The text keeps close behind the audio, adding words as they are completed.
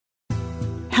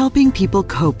helping people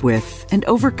cope with and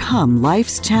overcome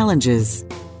life's challenges.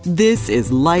 This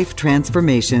is Life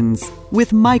Transformations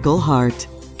with Michael Hart,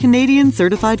 Canadian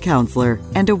Certified Counselor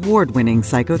and award-winning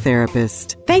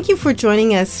psychotherapist. Thank you for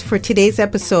joining us for today's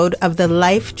episode of the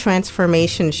Life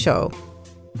Transformation Show.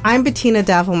 I'm Bettina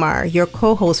Davomar, your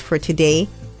co-host for today,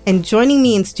 and joining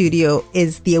me in studio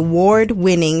is the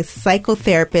award-winning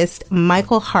psychotherapist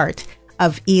Michael Hart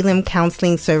of Elim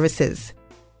Counseling Services.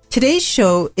 Today's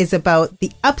show is about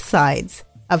the upsides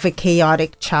of a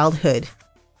chaotic childhood.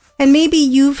 And maybe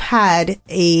you've had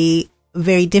a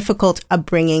very difficult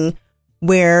upbringing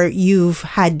where you've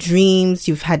had dreams,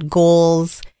 you've had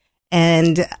goals,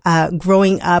 and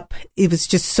growing up, it was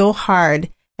just so hard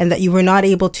and that you were not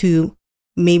able to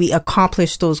maybe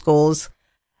accomplish those goals.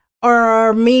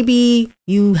 Or maybe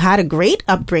you had a great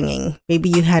upbringing. Maybe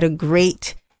you had a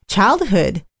great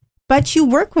childhood, but you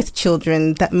work with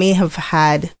children that may have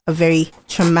had a very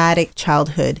traumatic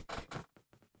childhood.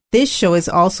 This show is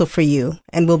also for you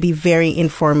and will be very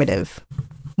informative.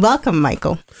 Welcome,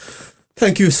 Michael.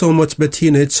 Thank you so much,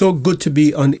 Bettina. It's so good to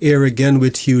be on air again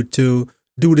with you to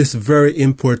do this very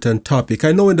important topic.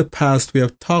 I know in the past we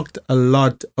have talked a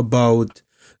lot about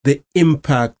the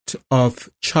impact of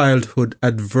childhood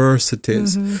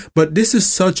adversities. But this is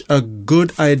such a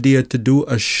good idea to do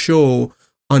a show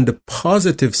on the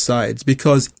positive sides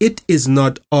because it is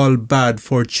not all bad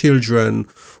for children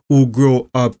who grow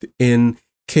up in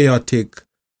chaotic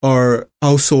or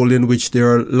household in which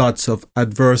there are lots of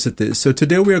adversities. So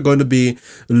today we are going to be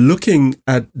looking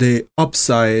at the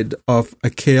upside of a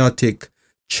chaotic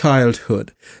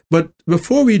childhood. But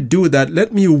before we do that,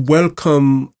 let me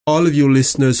welcome all of you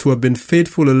listeners who have been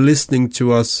faithfully listening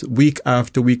to us week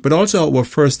after week, but also our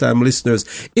first-time listeners.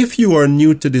 If you are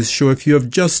new to this show, if you have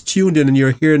just tuned in and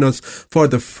you're hearing us for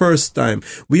the first time,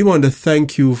 we want to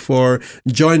thank you for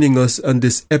joining us on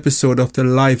this episode of the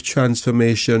Life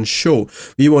Transformation Show.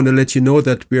 We want to let you know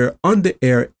that we're on the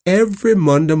air every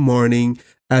Monday morning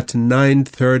at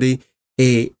 9:30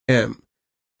 a.m.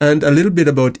 And a little bit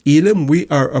about Elim. We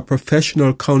are a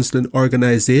professional counseling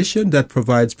organization that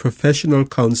provides professional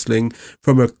counseling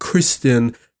from a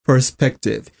Christian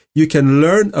perspective. You can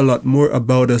learn a lot more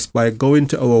about us by going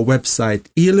to our website,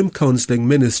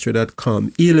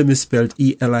 elimcounselingministry.com. Elim is spelled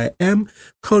E-L-I-M,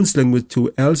 counseling with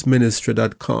 2 L's,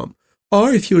 ministry.com.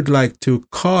 Or if you'd like to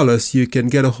call us, you can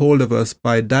get a hold of us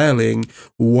by dialing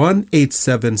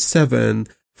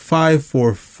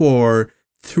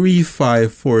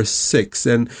 1-877-544-3546,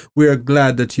 and we are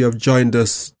glad that you have joined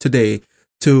us today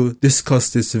to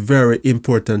discuss this very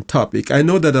important topic. I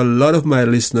know that a lot of my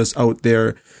listeners out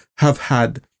there have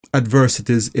had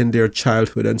adversities in their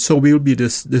childhood, and so we'll be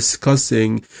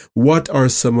discussing what are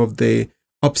some of the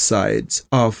upsides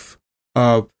of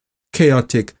a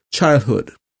chaotic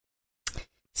childhood.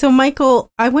 So, Michael,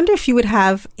 I wonder if you would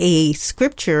have a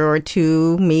scripture or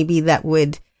two maybe that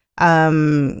would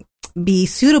be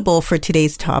suitable for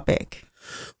today's topic.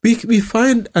 We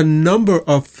find a number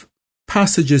of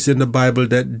passages in the Bible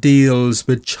that deals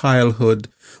with childhood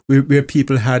where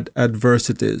people had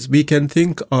adversities. We can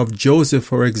think of Joseph,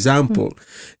 for example.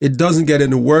 It doesn't get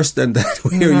any worse than that,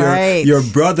 where your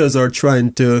brothers are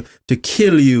trying to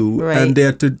kill you, and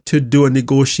they're to do a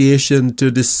negotiation to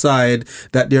decide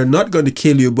that they're not going to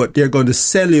kill you, but they're going to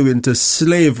sell you into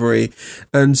slavery.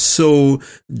 And so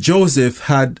Joseph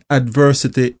had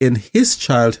adversity in his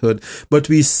childhood, but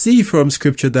we see from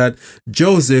Scripture that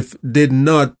Joseph did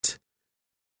not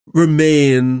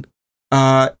remain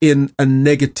in a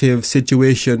negative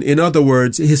situation. In other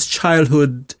words, his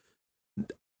childhood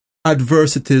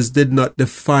adversities did not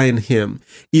define him.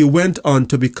 He went on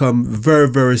to become very,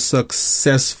 very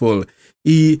successful.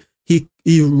 He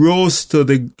rose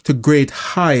to great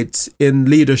heights in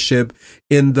leadership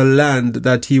in the land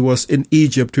that he was in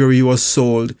Egypt, where he was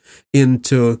sold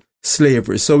into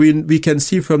slavery. So we can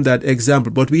see from that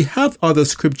example, but we have other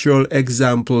scriptural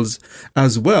examples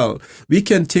as well. We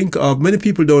can think of, many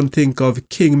people don't think of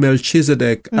King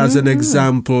Melchizedek as an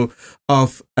example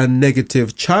of a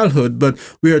negative childhood, but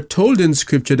we are told in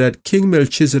Scripture that King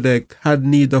Melchizedek had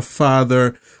neither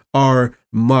father or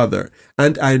mother.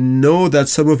 And I know that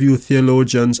some of you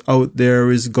theologians out there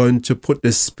is going to put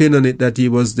the spin on it that he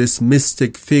was this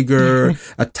mystic figure,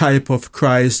 a type of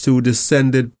Christ who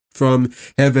descended from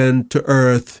heaven to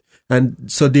earth, and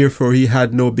so therefore he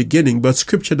had no beginning. But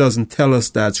Scripture doesn't tell us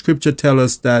that. Scripture tells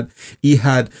us that he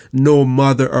had no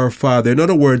mother or father. In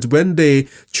other words, when they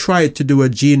tried to do a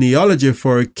genealogy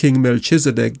for King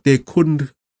Melchizedek, they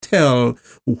couldn't tell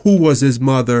who was his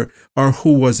mother or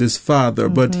who was his father,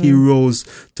 but he rose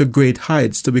to great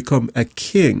heights to become a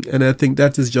king. And I think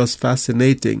that is just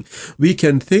fascinating. We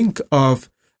can think of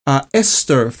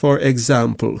Esther, for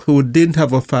example, who didn't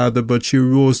have a father, but she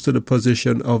rose to the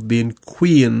position of being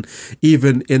queen,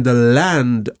 even in the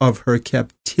land of her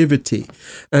captivity.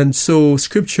 And so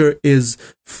scripture is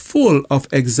full of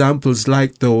examples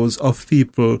like those of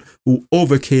people who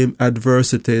overcame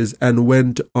adversities and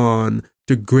went on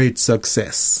to great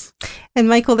success. And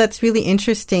Michael, that's really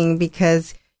interesting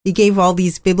because you gave all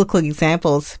these biblical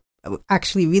examples,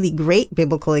 actually really great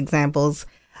biblical examples,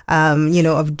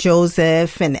 of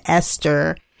Joseph and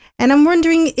Esther. And I'm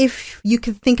wondering if you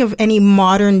could think of any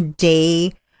modern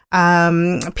day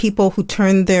people who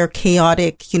turned their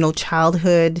chaotic,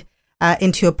 childhood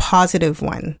into a positive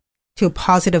one, to a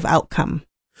positive outcome.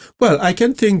 Well, I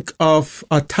can think of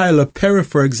Tyler Perry,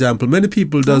 for example. Many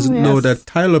people doesn't know that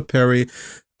Tyler Perry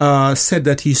said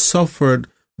that he suffered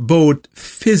both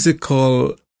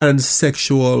physical and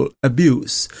sexual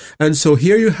abuse. And so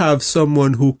here you have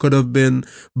someone who could have been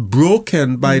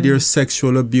broken by their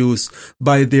sexual abuse,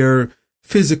 by their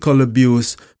physical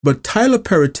abuse. But Tyler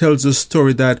Perry tells a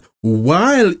story that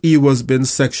while he was being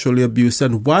sexually abused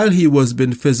and while he was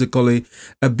being physically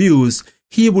abused,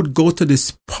 he would go to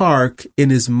this park in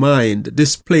his mind,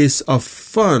 this place of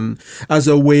fun, as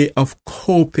a way of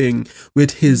coping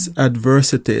with his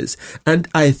adversities. And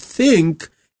I think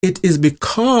it is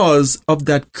because of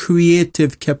that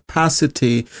creative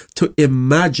capacity to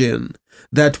imagine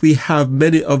that we have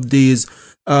many of these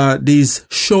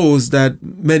shows that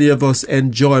many of us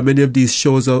enjoy. Many of these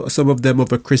shows are some of them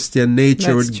of a Christian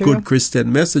nature with good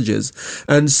Christian messages.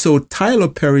 And so Tyler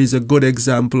Perry is a good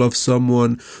example of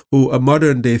someone a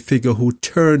modern day figure who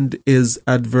turned his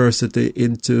adversity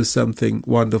into something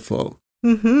wonderful.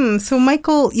 Mm-hmm. So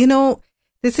Michael,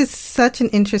 this is such an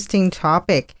interesting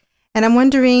topic. And I'm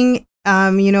wondering,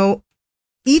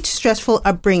 each stressful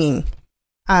upbringing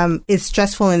is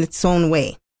stressful in its own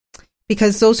way,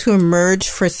 because those who emerge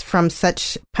from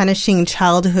such punishing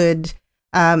childhood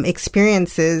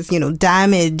experiences,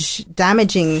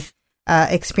 damaging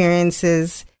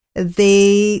experiences,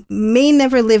 they may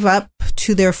never live up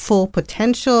to their full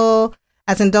potential.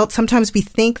 As an adult, sometimes we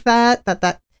think that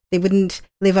they wouldn't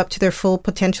live up to their full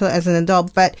potential as an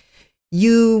adult. But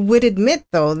you would admit,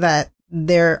 though, that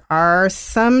there are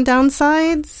some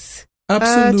downsides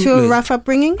to a rough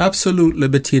upbringing? Absolutely,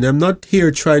 Bettina. I'm not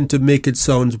here trying to make it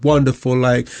sound wonderful,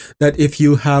 like that if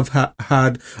you have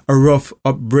had a rough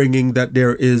upbringing, that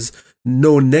there is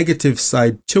no negative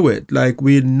side to it. Like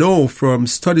we know from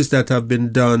studies that have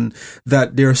been done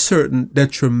that there are certain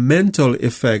detrimental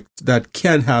effects that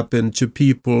can happen to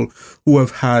people who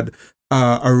have had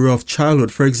a rough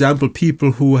childhood. For example,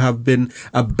 people who have been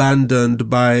abandoned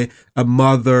by a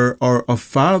mother or a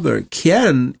father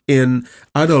can, in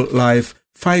adult life,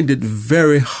 find it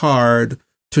very hard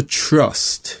to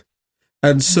trust.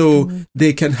 And so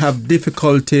they can have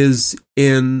difficulties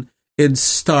in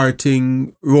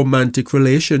starting romantic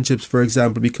relationships, for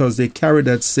example, because they carry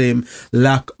that same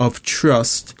lack of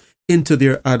trust into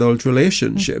their adult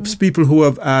relationships. People who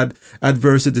have had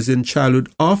adversities in childhood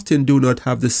often do not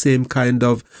have the same kind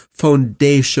of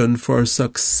foundation for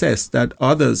success that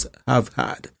others have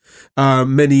had.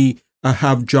 Many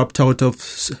have dropped out of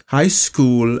high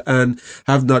school and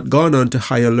have not gone on to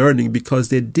higher learning because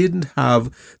they didn't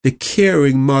have the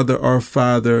caring mother or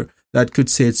father that could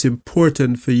say it's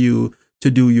important for you to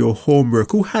do your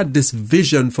homework, who had this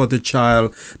vision for the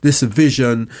child, this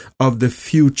vision of the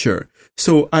future.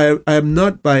 So I am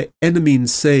not by any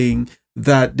means saying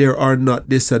that there are not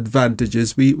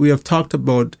disadvantages. We have talked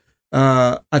about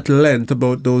at length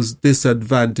about those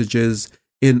disadvantages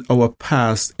in our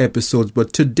past episodes,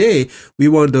 but today we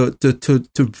want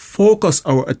to focus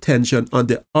our attention on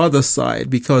the other side,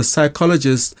 because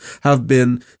psychologists have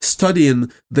been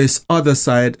studying this other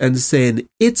side and saying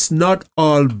it's not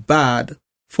all bad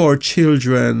for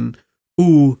children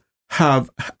who have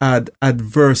had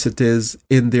adversities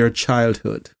in their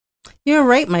childhood. You're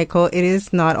right, Michael. It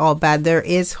is not all bad. There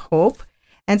is hope.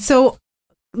 And so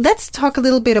let's talk a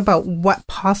little bit about what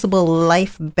possible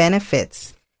life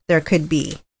benefits there could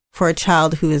be for a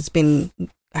child who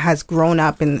has grown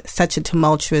up in such a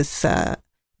tumultuous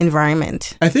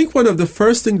environment. I think one of the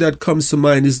first things that comes to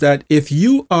mind is that if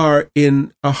you are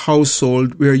in a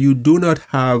household where you do not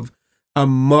have a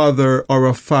mother or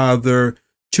a father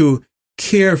to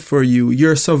care for you,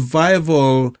 your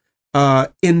survival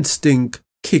instinct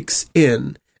kicks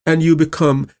in and you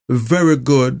become very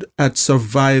good at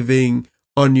surviving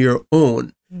on your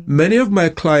own. Many of my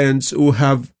clients who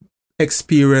have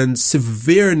experienced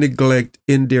severe neglect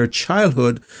in their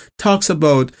childhood talks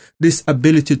about this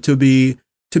ability to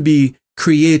be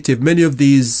creative. Many of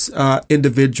these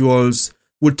individuals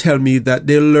would tell me that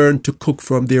they learned to cook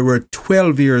from they were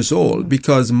 12 years old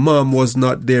because mom was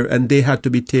not there and they had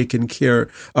to be taking care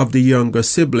of the younger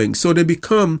siblings. So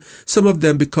some of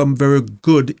them become very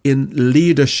good in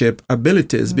leadership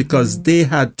abilities because they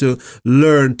had to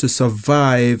learn to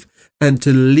survive and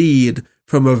to lead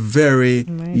from a very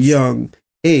young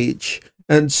age.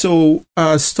 And so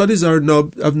studies have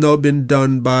now been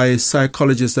done by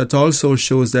psychologists that also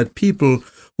shows that people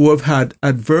who have had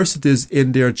adversities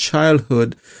in their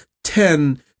childhood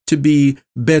tend to be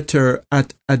better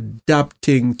at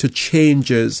adapting to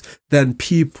changes than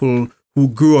people who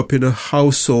grew up in a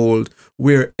household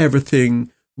where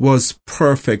everything was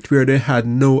perfect, where they had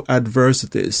no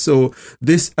adversities. So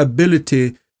this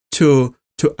ability to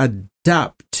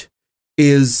adapt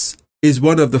is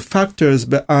one of the factors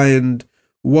behind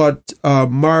what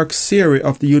Mark Seary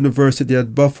of the University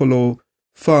at Buffalo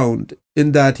found,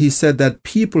 in that he said that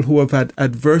people who have had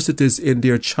adversities in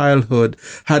their childhood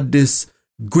had this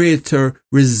greater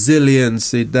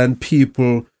resiliency than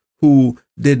people who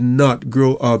did not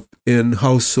grow up in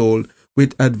household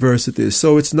with adversities.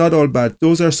 So it's not all bad.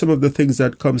 Those are some of the things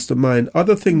that comes to mind.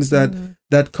 Other things that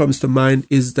comes to mind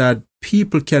is that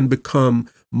people can become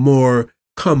more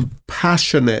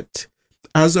compassionate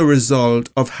as a result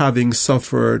of having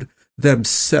suffered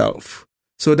themselves.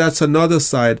 So that's another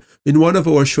side. In one of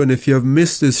our shows, and if you have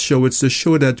missed this show, it's the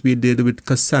show that we did with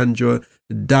Cassandra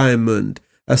Diamond,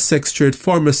 a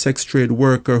former sex trade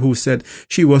worker who said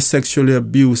she was sexually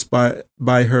abused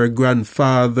by her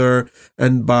grandfather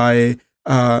and by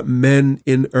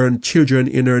children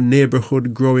in her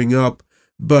neighborhood growing up.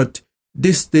 But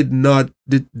this did not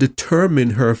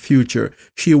determine her future.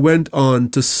 She went on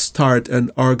to start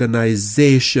an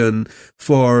organization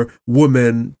for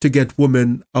women, to get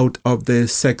women out of the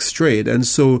sex trade. And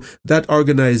so that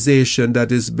organization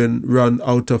that has been run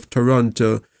out of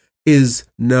Toronto is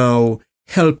now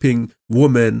helping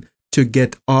women to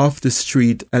get off the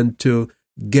street and to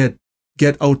get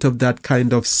out of that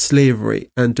kind of slavery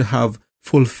and to have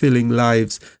fulfilling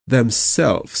lives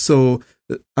themselves. So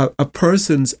a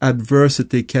person's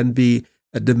adversity can be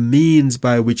the means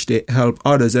by which they help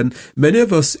others. And many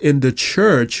of us in the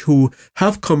church who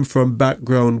have come from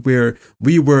background where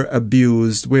we were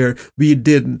abused, where we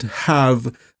didn't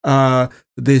have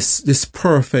this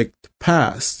perfect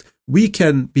past, we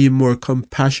can be more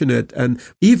compassionate and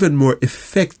even more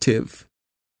effective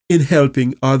in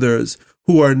helping others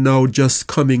who are now just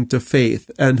coming to faith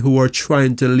and who are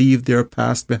trying to leave their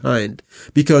past behind,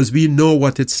 because we know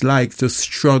what it's like to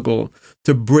struggle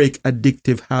to break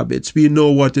addictive habits. We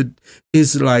know what it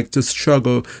is like to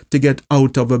struggle to get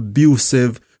out of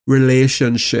abusive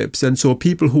relationships. And so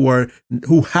people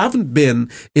who haven't been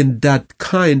in that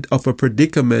kind of a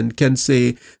predicament can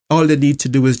say all they need to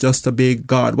do is just obey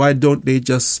God. Why don't they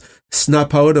just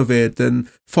snap out of it and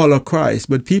follow Christ?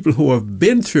 But people who have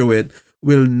been through it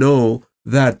will know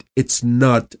that it's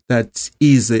not that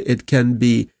easy. It can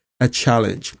be a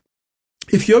challenge.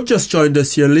 If you have just joined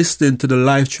us, you're listening to the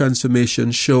Life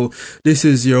Transformation Show. This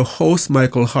is your host,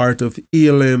 Michael Hart of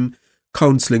Elim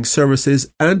Counseling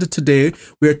Services. And today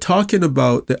we're talking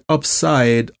about the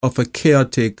upside of a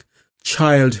chaotic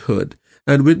childhood.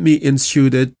 And with me in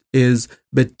studio is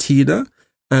Bettina.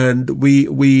 And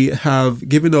we have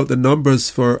given out the numbers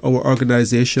for our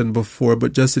organization before,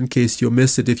 but just in case you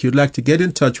missed it, if you'd like to get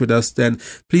in touch with us, then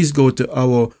please go to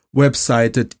our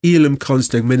website at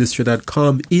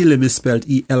elimcounselingministry.com. Elim is spelled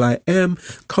E-L-I-M,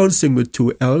 counseling with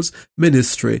 2 L's,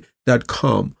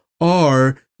 ministry.com.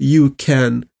 Or you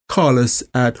can call us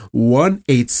at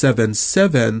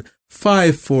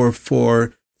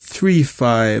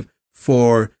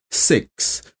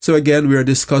 1-877-544-3546. So again, we are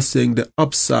discussing the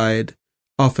upside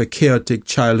of a chaotic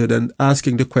childhood, and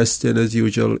asking the question as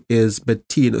usual is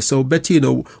Bettina. So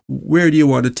Bettina, where do you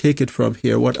want to take it from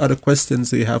here? What other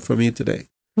questions do you have for me today?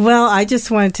 Well, I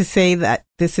just wanted to say that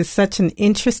this is such an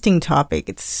interesting topic.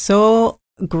 It's so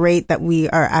great that we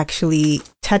are actually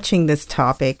touching this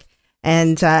topic,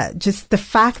 and just the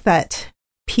fact that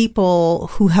people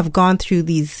who have gone through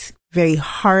these very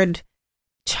hard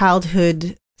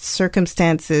childhood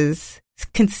circumstances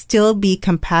can still be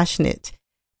compassionate.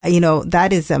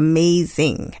 That is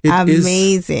amazing.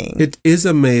 It is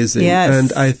amazing. Yes.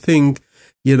 And I think,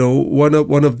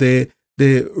 one of the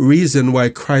reason why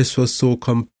Christ was so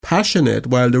compassionate,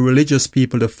 while the religious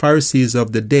people, the Pharisees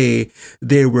of the day,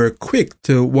 they were quick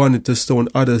to wanting to stone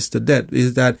others to death,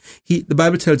 is that the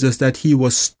Bible tells us that he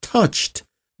was touched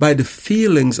by the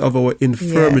feelings of our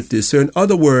infirmities. Yes. So in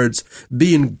other words,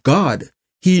 being God,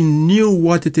 He knew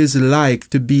what it is like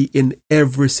to be in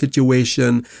every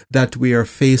situation that we are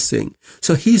facing.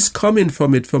 So he's coming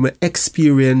from it from an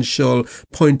experiential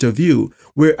point of view,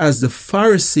 whereas the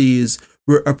Pharisees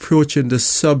were approaching the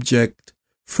subject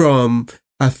from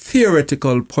a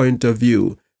theoretical point of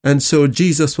view. And so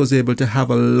Jesus was able to have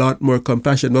a lot more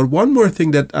compassion. But one more thing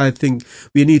that I think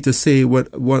we need to say when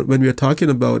we're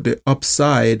talking about the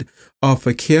upside of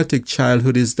a chaotic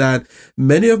childhood is that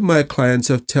many of my clients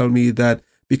have told me that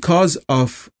because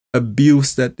of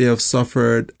abuse that they have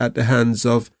suffered at the hands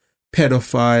of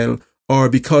pedophile, or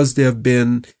because they have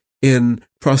been in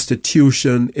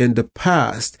prostitution in the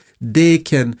past, they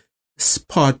can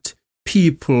spot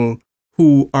people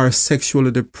who are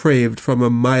sexually depraved from a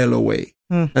mile away.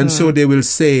 Mm-hmm. And so they will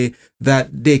say that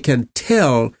they can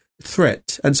tell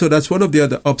threat. And so that's one of the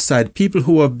other upside. People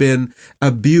who have been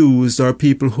abused or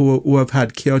people who have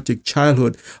had chaotic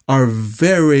childhood are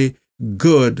very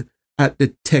good at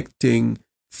detecting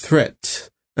threat.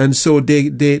 And so they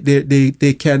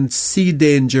can see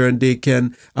danger and they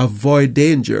can avoid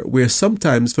danger, where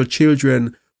sometimes for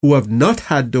children who have not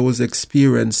had those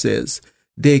experiences,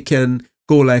 they can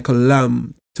go like a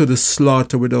lamb to the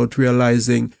slaughter without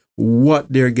realizing what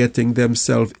they're getting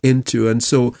themselves into. And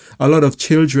so a lot of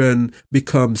children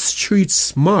become street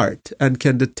smart and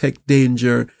can detect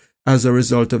danger as a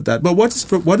result of that. But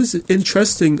what is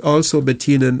interesting also,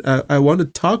 Bettina, and I want to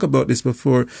talk about this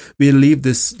before we leave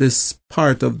this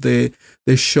part of the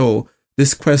show,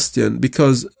 this question,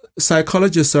 because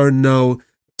psychologists are now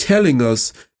telling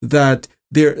us that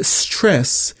their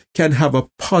stress can have a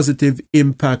positive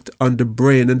impact on the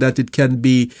brain and that it can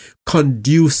be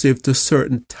conducive to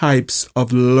certain types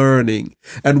of learning.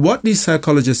 And what these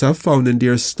psychologists have found in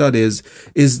their studies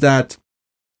is that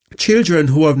children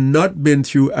who have not been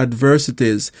through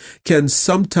adversities can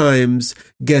sometimes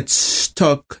get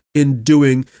stuck in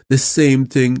doing the same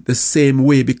thing the same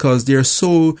way because they're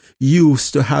so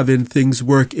used to having things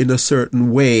work in a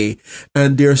certain way,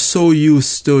 and they're so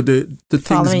used to the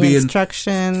things being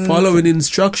following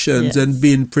instructions, yes, and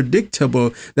being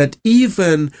predictable, that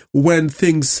even when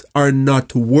things are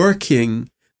not working,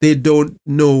 they don't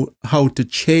know how to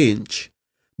change.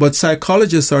 But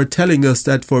psychologists are telling us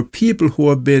that for people who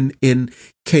have been in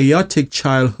chaotic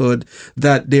childhood,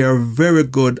 that they are very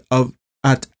good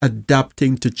at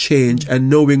adapting to change and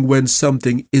knowing when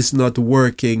something is not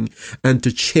working and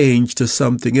to change to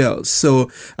something else.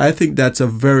 So I think that's a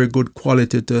very good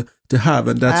quality to have,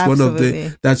 and that's one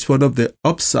of the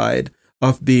upside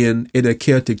of being in a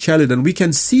chaotic childhood. And we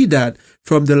can see that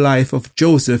from the life of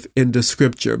Joseph in the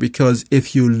scripture, because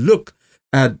if you look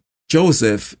at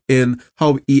Joseph in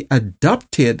how he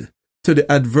adapted to the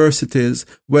adversities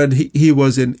when he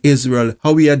was in Israel,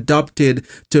 how he adapted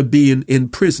to being in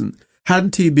prison.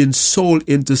 Hadn't he been sold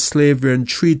into slavery and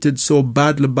treated so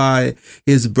badly by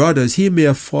his brothers, he may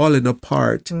have fallen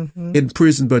apart in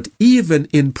prison. But even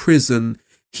in prison,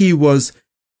 he was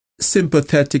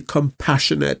sympathetic,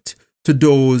 compassionate to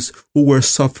those who were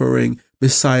suffering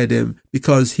beside him,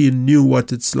 because he knew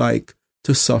what it's like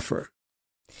to suffer.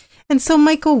 And so,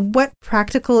 Michael, what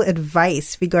practical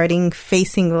advice regarding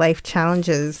facing life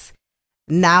challenges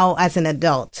now as an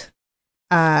adult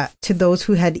to those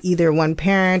who had either one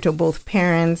parent or both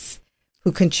parents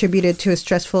who contributed to a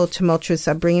stressful, tumultuous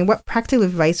upbringing? What practical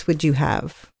advice would you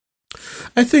have?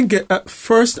 I think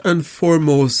first and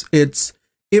foremost, it's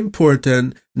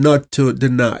important not to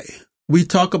deny. We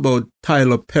talk about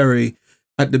Tyler Perry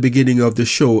at the beginning of the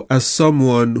show as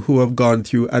someone who have gone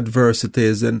through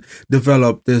adversities and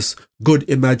developed this good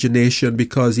imagination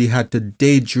because he had to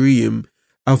daydream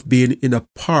of being in a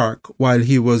park while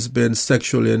he was being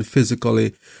sexually and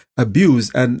physically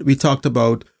abused. And we talked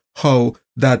about how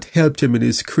that helped him in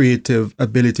his creative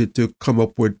ability to come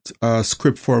up with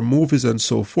script for movies and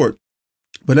so forth.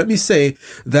 But let me say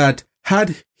that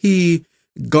had he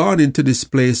gone into this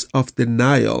place of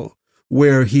denial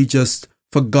where he just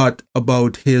forgot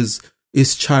about his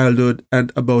childhood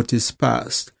and about his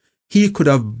past, he could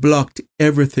have blocked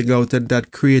everything out, and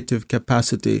that creative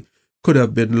capacity could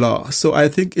have been lost. So I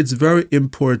think it's very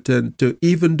important to,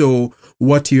 even though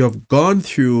what you have gone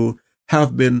through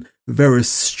have been very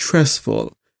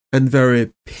stressful and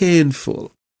very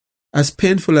painful, as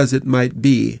painful as it might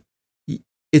be,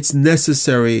 it's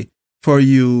necessary for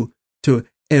you to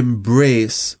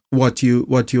embrace what you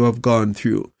have gone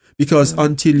through. Because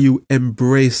until you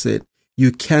embrace it,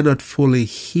 you cannot fully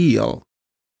heal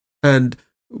and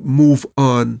move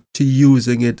on to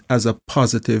using it as a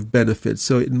positive benefit.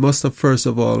 So it must have, first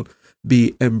of all,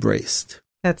 be embraced.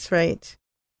 That's right.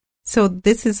 So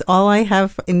this is all I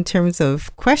have in terms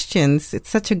of questions. It's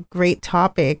such a great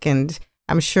topic, and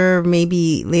I'm sure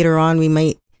maybe later on we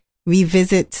might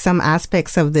revisit some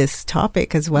aspects of this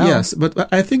topic as well. Yes,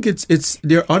 but I think it's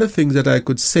there are other things that I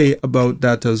could say about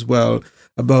that as well,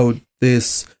 about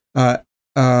this,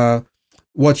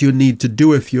 what you need to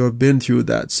do if you have been through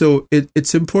that. So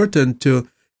it's important to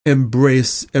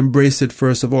embrace it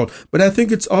first of all. But I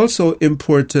think it's also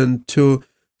important to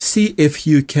see if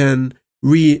you can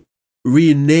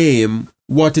rename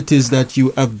what it is that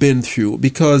you have been through,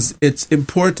 because it's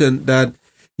important that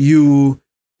you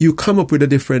come up with a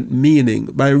different meaning.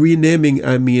 By renaming,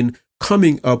 I mean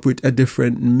coming up with a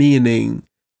different meaning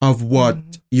of what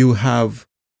you have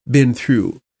been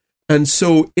through. And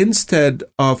so instead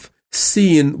of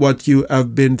seeing what you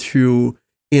have been through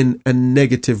in a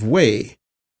negative way,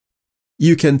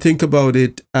 you can think about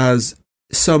it as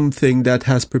something that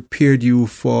has prepared you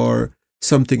for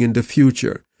something in the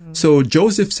future. So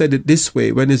Joseph said it this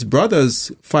way: when his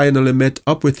brothers finally met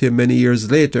up with him many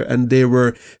years later, and they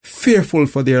were fearful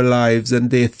for their lives, and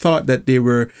they thought that they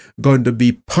were going to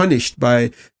be punished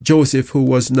by Joseph, who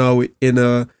was now in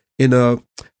a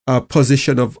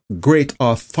position of great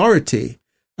authority,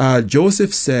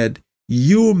 Joseph said,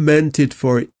 "You meant it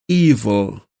for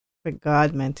evil, but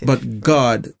God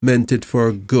meant it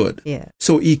for good." Yeah.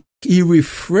 So he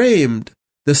reframed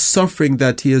the suffering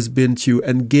that he has been through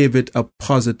and gave it a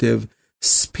positive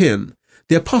spin.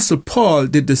 The Apostle Paul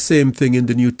did the same thing in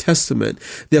the New Testament.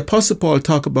 The Apostle Paul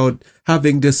talked about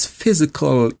having this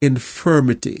physical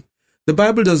infirmity. The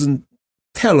Bible doesn't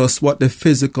tell us what the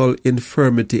physical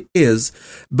infirmity is,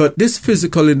 but this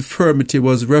physical infirmity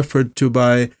was referred to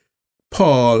by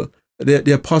Paul,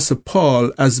 the Apostle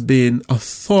Paul, as being a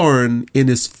thorn in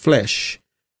his flesh.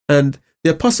 And the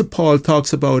Apostle Paul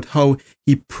talks about how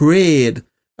he prayed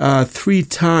 3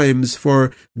 times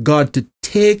for God to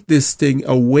take this thing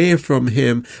away from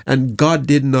him, and God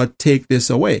did not take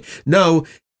this away. Now,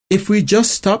 if we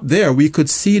just stop there, we could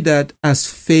see that as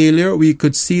failure. We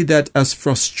could see that as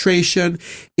frustration.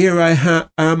 Here I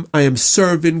am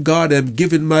serving God. I'm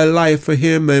giving my life for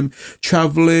him. I'm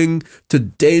traveling to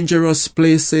dangerous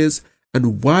places.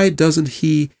 And why doesn't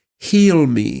he heal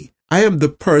me? I am the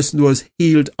person who has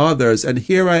healed others. And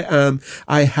here I am.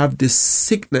 I have this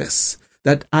sickness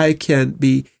that I can't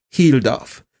be healed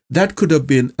of. That could have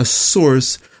been a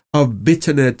source of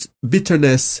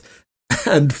bitterness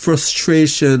and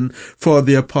frustration for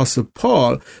the Apostle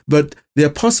Paul. But the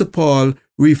Apostle Paul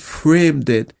reframed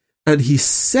it, and he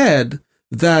said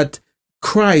that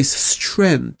Christ's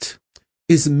strength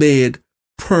is made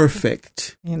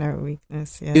perfect in our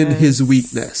weakness. Yes. In his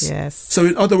weakness. Yes. So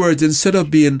in other words, instead of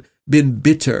being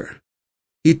bitter,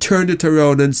 he turned it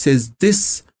around and says,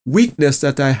 this weakness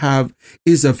that I have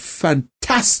is a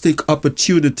fantastic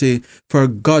opportunity for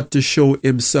God to show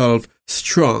himself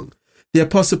strong. The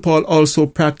Apostle Paul also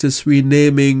practiced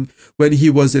renaming when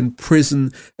he was in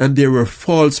prison, and there were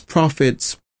false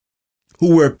prophets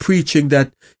who were preaching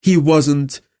that he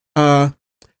wasn't a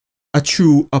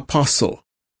true apostle.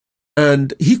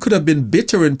 And he could have been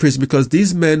bitter in prison because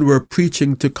these men were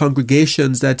preaching to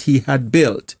congregations that he had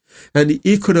built. And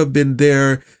he could have been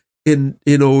there in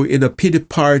a pity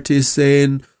party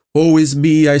saying, "Woe is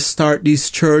me, I start these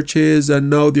churches, and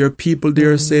now there are people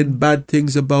there saying bad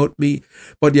things about me."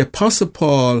 But the Apostle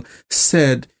Paul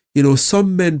said,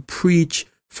 some men preach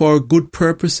for good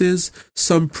purposes,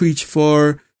 some preach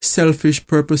for selfish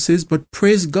purposes, but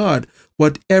praise God,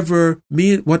 whatever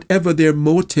their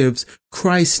motives,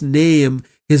 Christ's name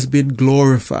has been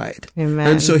glorified. Amen.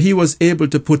 And so he was able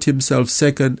to put himself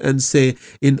second and say,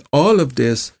 in all of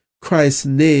this, Christ's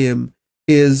name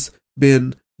is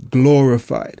been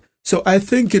glorified. So I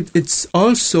think it's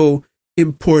also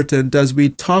important as we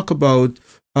talk about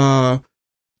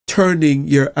turning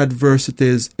your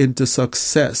adversities into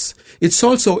success. It's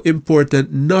also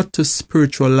important not to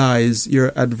spiritualize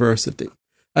your adversity.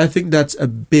 I think that's a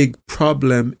big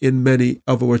problem in many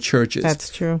of our churches. That's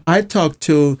true. I talk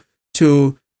to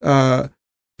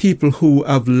people who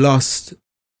have lost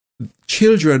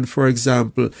children, for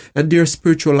example, and they're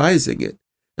spiritualizing it.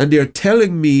 And they're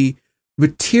telling me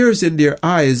with tears in their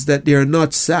eyes that they're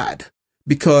not sad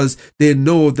because they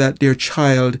know that their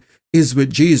child is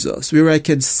with Jesus, where I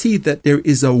can see that there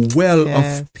is a well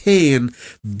of pain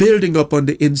building up on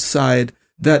the inside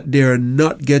that they're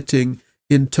not getting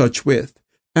in touch with.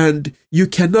 And you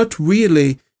cannot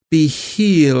really be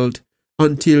healed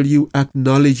until you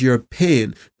acknowledge your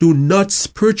pain. Do not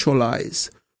spiritualize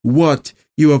what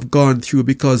you have gone through,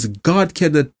 because God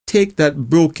cannot take that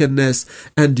brokenness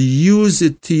and use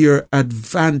it to your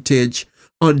advantage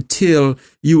until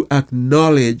you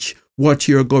acknowledge what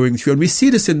you're going through. And we see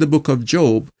this in the book of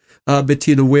Job,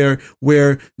 Bettina,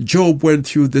 where Job went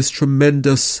through this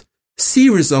tremendous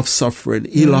series of suffering.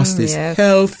 He lost his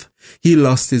health. He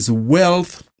lost his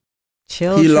wealth.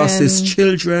 Children. He lost his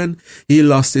children. He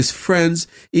lost his friends.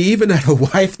 He even had a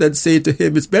wife that said to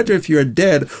him, it's better if you're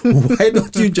dead. Why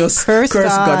don't you just curse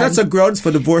God? That's a grounds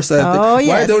for divorce. Yes.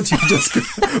 Why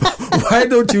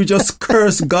don't you just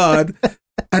curse God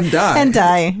and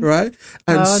die? Right?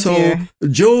 And dear.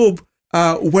 Job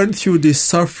went through this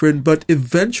suffering, but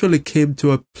eventually came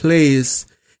to a place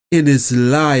in his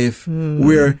life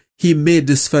where he made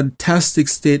this fantastic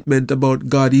statement about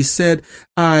God. He said,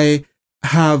 I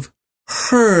have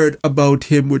heard about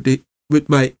him with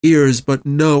my ears, but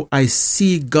now I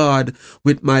see God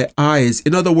with my eyes.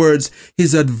 In other words,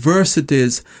 his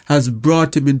adversities has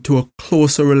brought him into a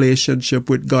closer relationship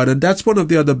with God. And that's one of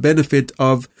the other benefits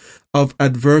of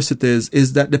adversities,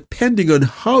 is that depending on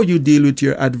how you deal with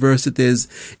your adversities,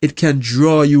 it can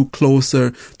draw you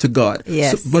closer to God.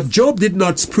 Yes. But Job did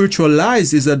not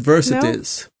spiritualize his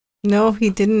adversities. No, he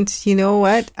didn't. You know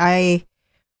what? I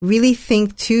really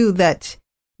think too that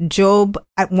Job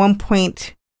at one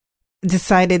point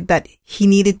decided that he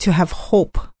needed to have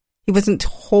hope. He wasn't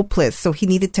hopeless, so he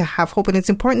needed to have hope. And it's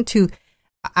important to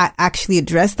actually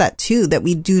address that too, that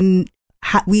we do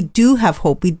have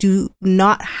hope. We do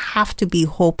not have to be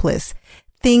hopeless.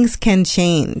 Things can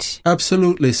change.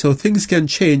 Absolutely. So things can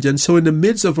change. And so in the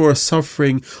midst of our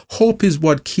suffering, hope is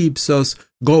what keeps us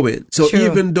going. So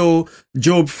even though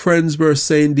Job's friends were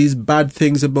saying these bad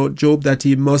things about Job, that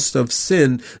he must have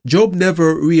sinned, Job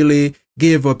never really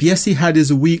gave up. Yes, he had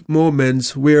his weak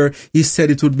moments where he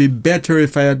said it would be better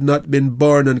if I had not been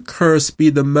born, and cursed be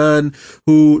the man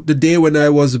who the day when I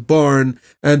was born,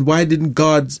 and why didn't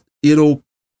God,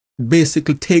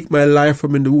 basically take my life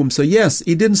from in the womb. So yes,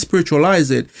 he didn't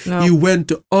spiritualize it. No. He went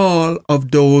to all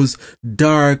of those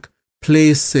dark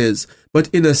places. But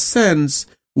in a sense,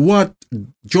 what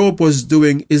Job was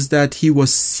doing is that he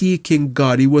was seeking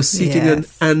God. He was seeking an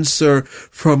answer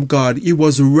from God. He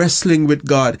was wrestling with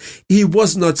God. He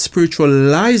was not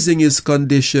spiritualizing his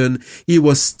condition. He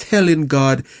was telling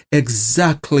God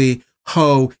exactly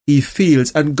how he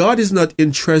feels. And God is not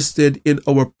interested in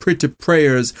our pretty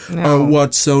prayers or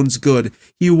what sounds good.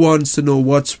 He wants to know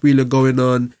what's really going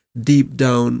on deep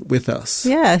down with us.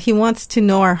 Yeah, he wants to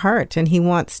know our heart, and he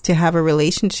wants to have a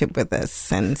relationship with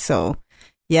us. And so,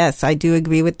 yes, I do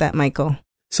agree with that, Michael.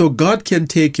 So God can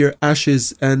take your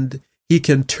ashes and he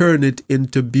can turn it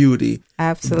into beauty.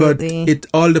 Absolutely. But it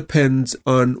all depends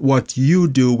on what you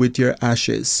do with your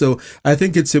ashes. So I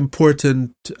think it's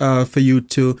important for you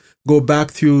to go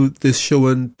back through this show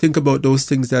and think about those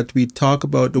things that we talk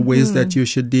about, the ways that you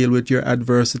should deal with your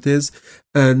adversities.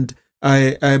 And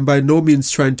I am by no means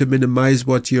trying to minimize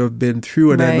what you have been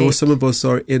through. And I know some of us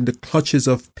are in the clutches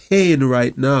of pain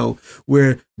right now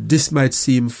where this might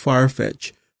seem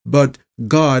far-fetched. But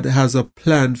God has a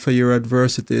plan for your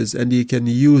adversities, and he can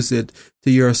use it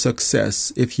to your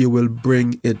success if you will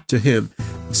bring it to him.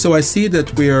 So I see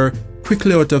that we are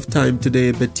quickly out of time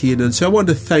today, Bettina. And so I want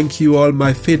to thank you all,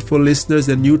 my faithful listeners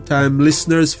and new time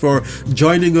listeners, for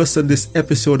joining us on this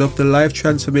episode of the Life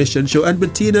Transformation Show. And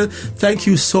Bettina, thank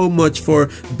you so much for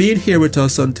being here with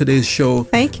us on today's show.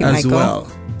 Thank you, as Michael.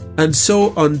 well. And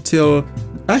so until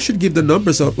I should give the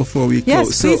numbers out before we close.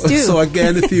 Yes, please do. So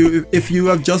again, if you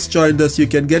have just joined us, you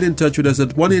can get in touch with us at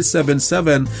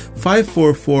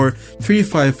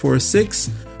 1-877-544-3546,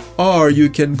 or you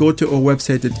can go to our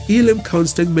website at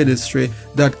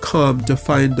elimcounselingministry.com to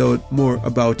find out more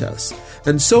about us.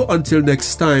 And so until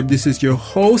next time, this is your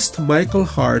host, Michael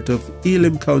Hart of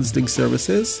Elim Counseling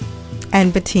Services,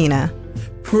 and Bettina,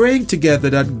 praying together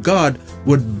that God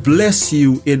would bless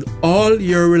you in all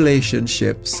your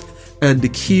relationships and to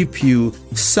keep you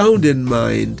sound in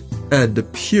mind and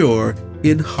pure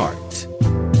in heart.